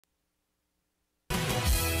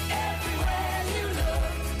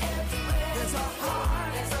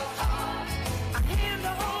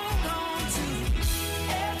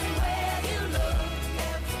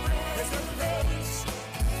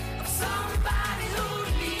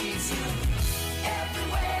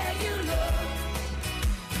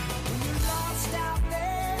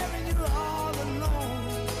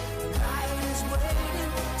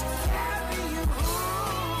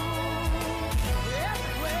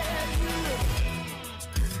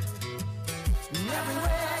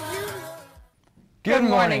Good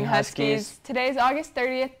morning, Huskies. Today is August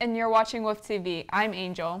 30th and you're watching WOOF TV. I'm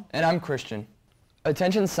Angel. And I'm Christian.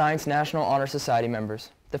 Attention Science National Honor Society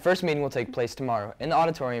members. The first meeting will take place tomorrow in the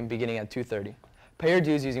auditorium beginning at 2:30. Pay your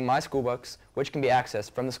dues using My School Bucks, which can be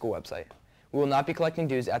accessed from the school website. We will not be collecting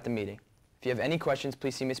dues at the meeting. If you have any questions,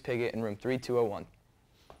 please see Ms. Piggott in room 3201.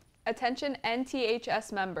 Attention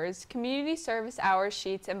NTHS members. Community service hours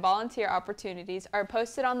sheets and volunteer opportunities are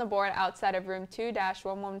posted on the board outside of room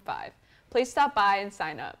 2-115. Please stop by and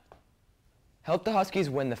sign up. Help the Huskies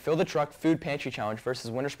win the Fill the Truck Food Pantry Challenge versus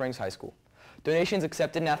Winter Springs High School. Donations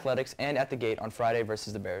accepted in athletics and at the gate on Friday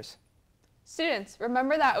versus the Bears. Students,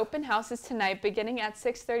 remember that open house is tonight beginning at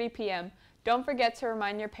 6:30 p.m. Don't forget to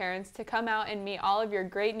remind your parents to come out and meet all of your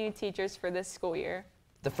great new teachers for this school year.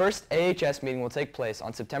 The first AHS meeting will take place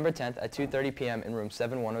on September 10th at 2:30 p.m. in room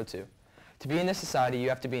 7102. To be in this society, you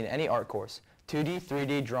have to be in any art course: 2D,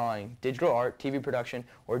 3D, drawing, digital art, TV production,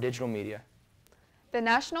 or digital media. The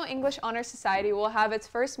National English Honor Society will have its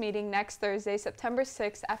first meeting next Thursday, September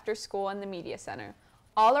 6th after school in the Media Center.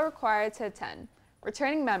 All are required to attend.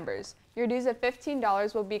 Returning members, your dues of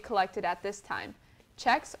 $15 will be collected at this time.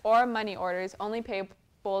 Checks or money orders only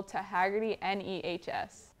payable to Hagerty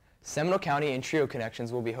NEHS. Seminole County and Trio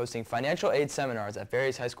Connections will be hosting financial aid seminars at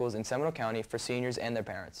various high schools in Seminole County for seniors and their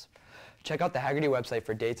parents. Check out the Hagerty website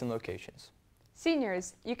for dates and locations.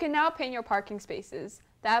 Seniors, you can now paint your parking spaces.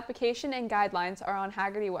 The application and guidelines are on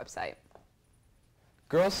Hagerty website.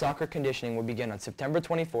 Girls soccer conditioning will begin on September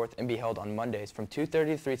 24th and be held on Mondays from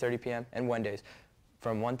 2:30 to 3:30 p.m. and Wednesdays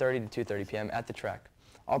from 1:30 to 2:30 p.m. at the track.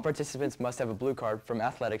 All participants must have a blue card from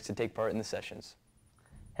athletics to take part in the sessions.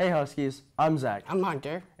 Hey Huskies, I'm Zach. I'm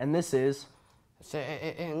Hunter. And this is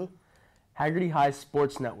in Hagerty High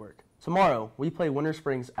Sports Network. Tomorrow, we play Winter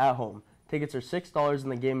Springs at home. Tickets are $6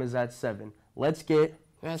 and the game is at 7. Let's get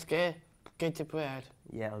the bread.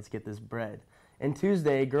 Yeah, let's get this bread. And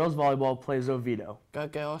Tuesday, girls volleyball plays Oviedo. Go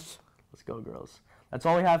girls. Let's go girls. That's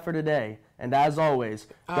all we have for today. And as always,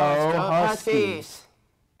 go Huskies. Huskies.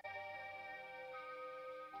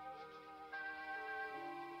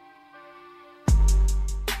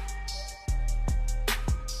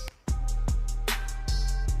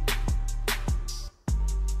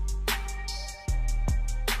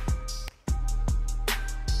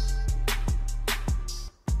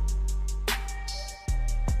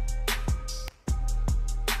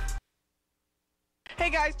 Hey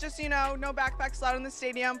guys, just so you know, no backpacks allowed in the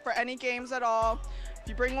stadium for any games at all. If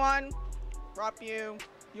you bring one, drop you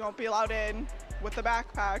won't be allowed in with the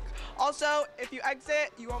backpack. Also, if you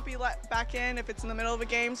exit, you won't be let back in if it's in the middle of a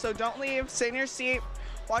game, so don't leave, stay in your seat,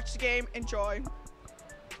 watch the game, enjoy.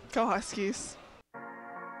 Go Huskies.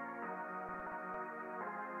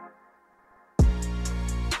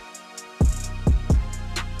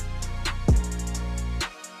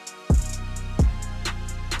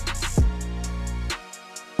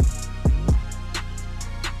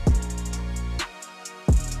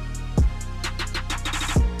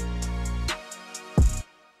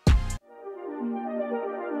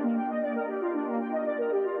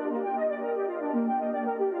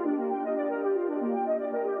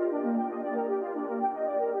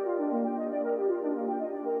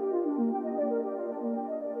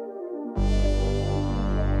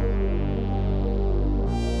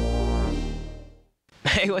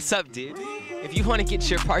 Hey, what's up, dude? If you want to get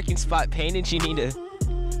your parking spot painted, you need to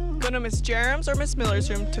Go to Miss Jerem's or Miss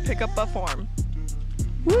Miller's room to pick up a form.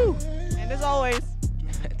 Woo! And as always,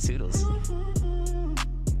 Toodles.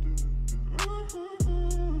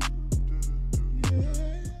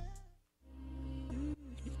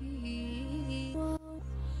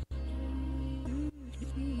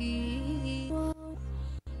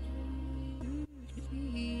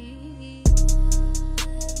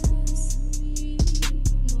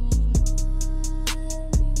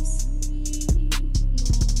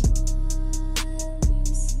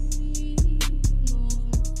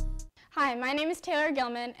 Hi, my name is Taylor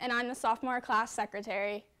Gilman, and I'm the sophomore class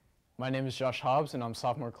secretary. My name is Josh Hobbs, and I'm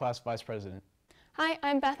sophomore class vice president. Hi,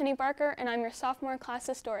 I'm Bethany Barker, and I'm your sophomore class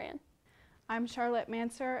historian. I'm Charlotte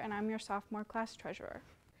Manser, and I'm your sophomore class treasurer.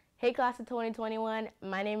 Hey class of 2021,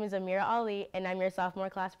 my name is Amira Ali, and I'm your sophomore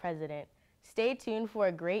class president. Stay tuned for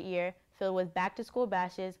a great year filled with back-to-school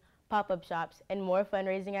bashes, pop-up shops, and more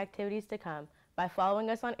fundraising activities to come by following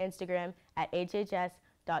us on Instagram at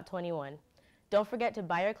hhs.21. Don't forget to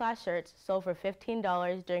buy your class shirts sold for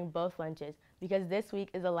 $15 during both lunches because this week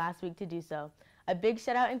is the last week to do so. A big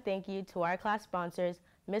shout out and thank you to our class sponsors,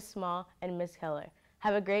 Miss Small and Miss Keller.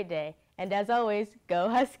 Have a great day, and as always, go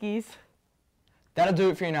Huskies! That'll do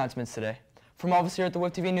it for your announcements today. From all of us here at the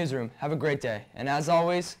WOOF TV Newsroom, have a great day, and as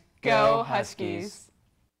always, go Huskies!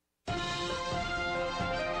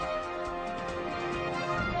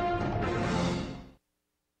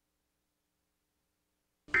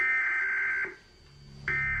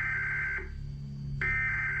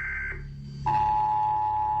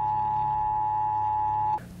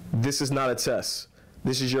 This is not a test.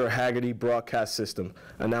 This is your Haggerty broadcast system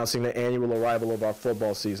announcing the annual arrival of our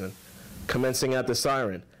football season. Commencing at the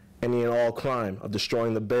siren, any and all crime of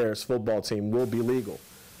destroying the Bears football team will be legal.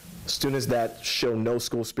 Students that show no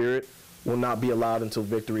school spirit will not be allowed until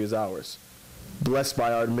victory is ours. Blessed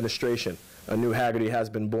by our administration, a new Haggerty has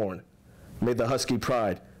been born. May the Husky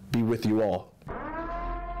pride be with you all.